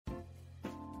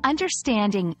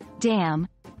Understanding damn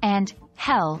and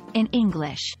hell in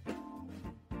English.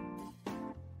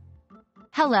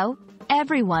 Hello,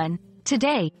 everyone.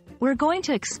 Today, we're going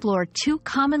to explore two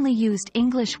commonly used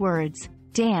English words,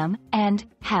 damn and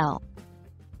hell.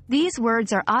 These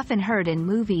words are often heard in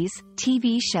movies,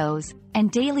 TV shows,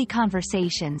 and daily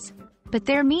conversations, but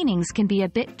their meanings can be a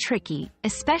bit tricky,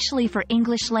 especially for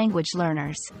English language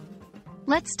learners.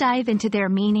 Let's dive into their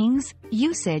meanings,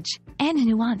 usage, and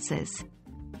nuances.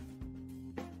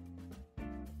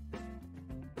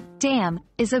 Damn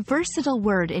is a versatile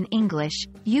word in English,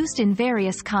 used in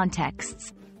various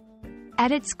contexts.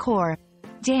 At its core,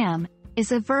 damn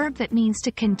is a verb that means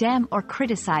to condemn or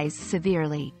criticize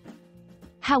severely.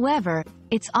 However,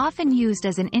 it's often used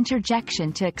as an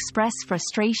interjection to express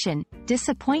frustration,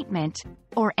 disappointment,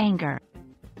 or anger.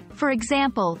 For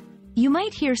example, you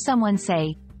might hear someone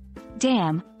say,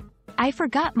 "Damn, I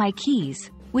forgot my keys,"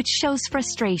 which shows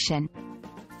frustration.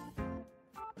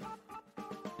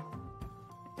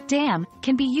 Damn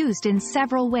can be used in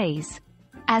several ways.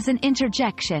 As an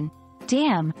interjection,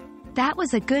 "Damn, that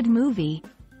was a good movie."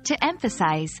 To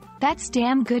emphasize, "That's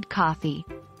damn good coffee."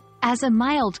 As a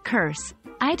mild curse,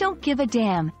 "I don't give a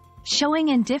damn," showing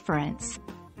indifference.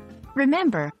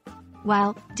 Remember,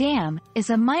 while damn is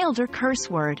a milder curse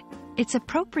word, its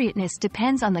appropriateness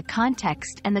depends on the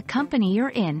context and the company you're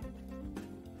in.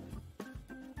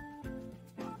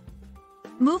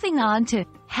 Moving on to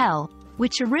hell,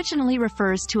 which originally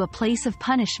refers to a place of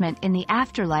punishment in the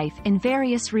afterlife in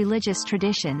various religious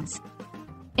traditions.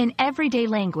 In everyday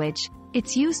language,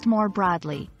 it's used more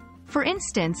broadly. For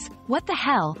instance, "What the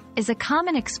hell" is a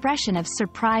common expression of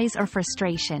surprise or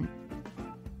frustration.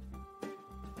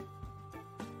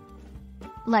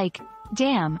 Like,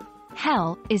 "Damn,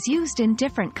 hell" is used in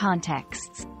different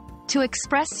contexts. To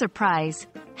express surprise,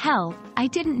 "Hell, I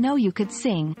didn't know you could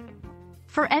sing."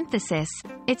 For emphasis,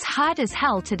 "It's hot as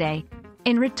hell today."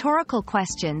 In rhetorical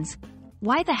questions,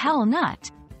 "Why the hell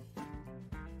not?"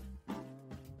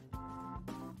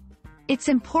 It's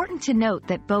important to note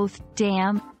that both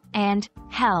damn and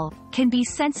hell can be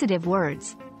sensitive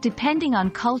words, depending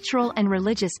on cultural and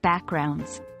religious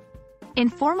backgrounds. In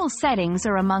formal settings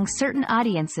or among certain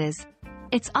audiences,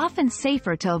 it's often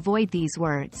safer to avoid these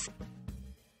words.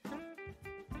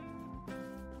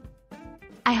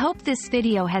 I hope this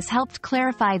video has helped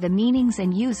clarify the meanings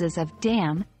and uses of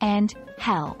damn and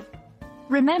hell.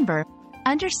 Remember,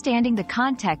 understanding the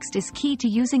context is key to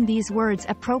using these words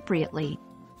appropriately.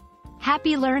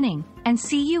 Happy learning, and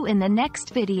see you in the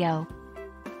next video.